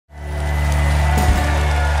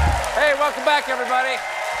Welcome back, everybody.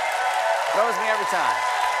 Throws me every time.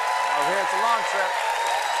 Over here, it's a long trip.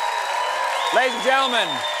 Ladies and gentlemen,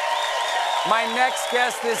 my next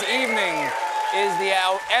guest this evening is the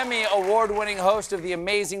Emmy Award-winning host of The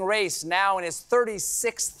Amazing Race, now in his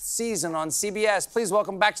 36th season on CBS. Please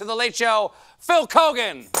welcome back to The Late Show, Phil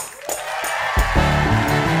Keoghan.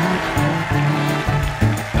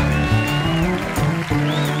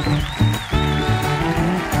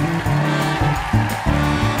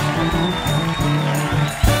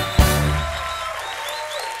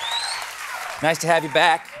 Nice to have you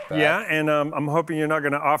back. Yeah, and I'm hoping you're not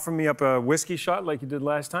going to offer me up a whiskey shot like you did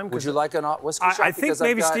last time. Would you like a whiskey shot? I think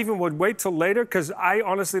maybe Stephen would wait till later, because I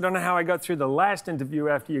honestly don't know how I got through the last interview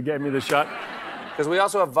after you gave me the shot. Because we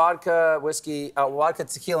also have vodka, whiskey, vodka,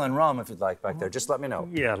 tequila, and rum, if you'd like, back there. Just let me know.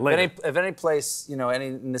 Yeah, later. If any place, you know,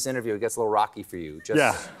 in this interview, it gets a little rocky for you,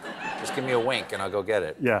 just give me a wink and I'll go get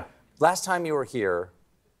it. Yeah. Last time you were here,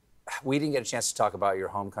 we didn't get a chance to talk about your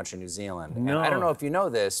home country, New Zealand. No. And I don't know if you know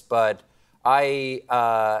this, but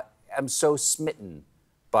I am so smitten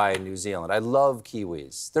by New Zealand. I love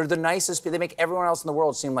Kiwis. They're the nicest people. They make everyone else in the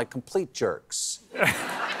world seem like complete jerks.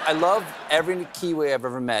 I love every Kiwi I've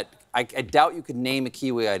ever met. I doubt you could name a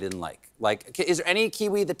Kiwi I didn't like. Like, is there any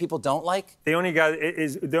Kiwi that people don't like? The only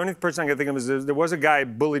person I can think of is there was a guy who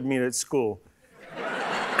bullied me at school.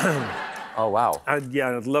 Oh, wow.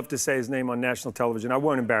 Yeah, I'd love to say his name on national television. I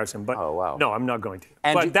won't embarrass him, but no, I'm not going to.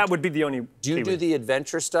 And but that would be the only Do you Kiwi. do the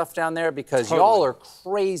adventure stuff down there? Because y'all are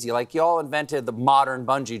crazy. Like, y'all invented the modern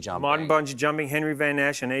bungee jumping. Modern bungee jumping, Henry Van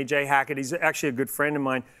Esch and A.J. Hackett. He's actually a good friend of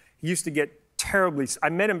mine. He used to get terribly... I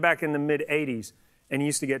met him back in the mid-'80s, and he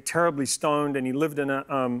used to get terribly stoned, and he lived in a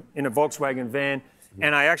Volkswagen van.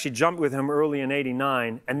 And I actually jumped with him early in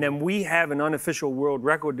 '89, and then we have an unofficial world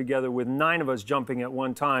record together with 9 of us jumping at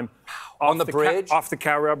one time. On the bridge? Off the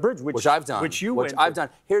Carrera Bridge, which I've done. Which you went I've done.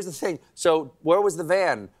 Here's the thing. So where was the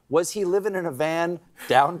van? Was he living in a van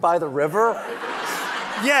down by the river?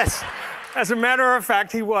 Yes. As a matter of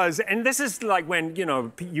fact, he was. And this is like when, you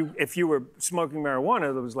know, if you were smoking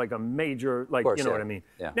marijuana, there was like a major, like, you know what I mean?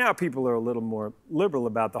 Yeah. Now people are a little more liberal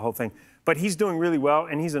about the whole thing. But he's doing really well,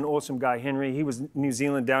 and he's an awesome guy, Henry. He was New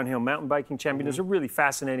Zealand downhill mountain biking champion. He's a really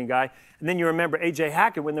fascinating guy. And then you remember A.J.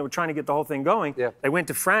 Hackett, when they were trying to get the whole thing going, they went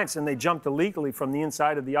to France and they jumped illegally from the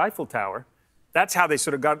inside of the Eiffel Tower. That's how they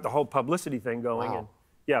sort of got the whole publicity thing going. Wow. And,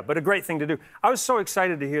 yeah, but a great thing to do. I was so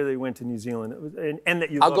excited to hear that you went to New Zealand, and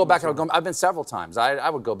that you. I'll go back. I've been several times.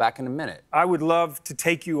 I would go back in a minute. I would love to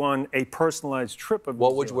take you on a personalized trip of New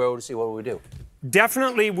Zealand. Where would you see? What would we do?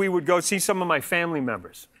 Definitely, we would go see some of my family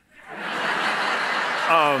members.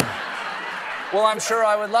 Well, I'm sure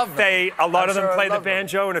I would love them. A lot of them play the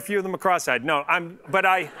banjo, and a few of them are cross-eyed. No, I'm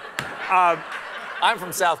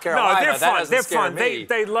from South Carolina. No, they're fun. They're fun. Me.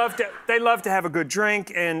 They love to have a good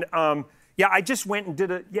drink, and yeah, I just went and did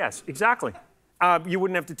it. Yes, exactly. You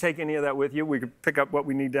wouldn't have to take any of that with you. We could pick up what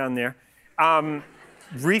we need down there.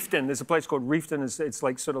 Reefton, there's a place called Reefton. It's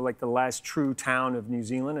like sort of like the last true town of New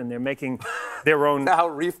Zealand, and they're making their own. How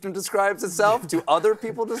Reefton describes itself? Do other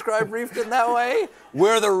people describe Reefton that way?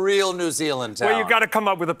 We're the real New Zealand town. Well, you've got to come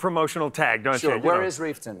up with a promotional tag, don't you? Sure. Where is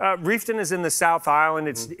Reefton? Reefton is in the South Island.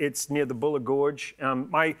 It's near the Buller Gorge.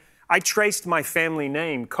 I traced my family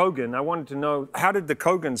name, Keoghan. I wanted to know, how did the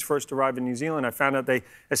Keoghans first arrive in New Zealand? I found out they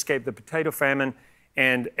escaped the potato famine.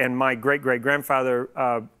 And my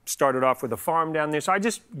great-great-grandfather started off with a farm down there. So I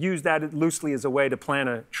just used that loosely as a way to plan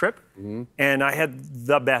a trip. And I had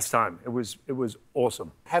the best time. It was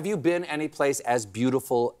awesome. Have you been any place as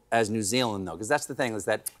beautiful as New Zealand, though? Because that's the thing, is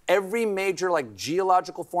that every major, like,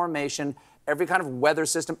 geological formation, every kind of weather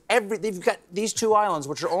system, you've got these 2 islands,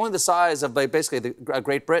 which are only the size of, like, basically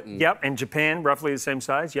Great Britain. Yep, and Japan, roughly the same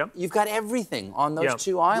size, yep. You've got everything on those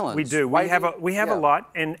 2 islands. We do. We have a lot.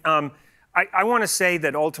 And I want to say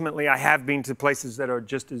that ultimately I have been to places that are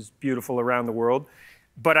just as beautiful around the world,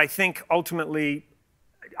 but I think ultimately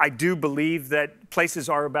I do believe that places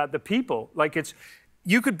are about the people. Like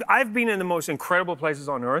I've been in the most incredible places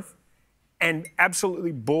on earth and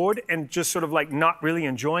absolutely bored and just sort of like not really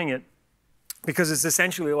enjoying it, because it's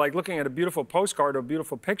essentially like looking at a beautiful postcard or a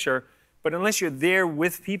beautiful picture, but unless you're there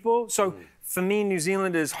with people. So for me, New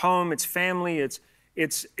Zealand is home, it's family, it's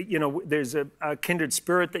you know, there's a kindred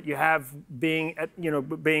spirit that you have being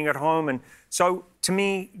at home. And so to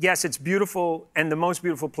me, yes, it's beautiful, and the most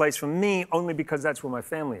beautiful place for me only because that's where my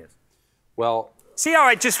family is. Well, see how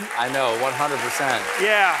I know, 100%.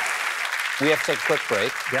 Yeah. We have to take a quick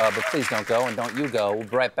break, but please don't go, and don't you go. We'll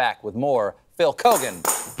be right back with more Phil Keoghan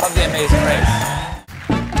of The Amazing Race.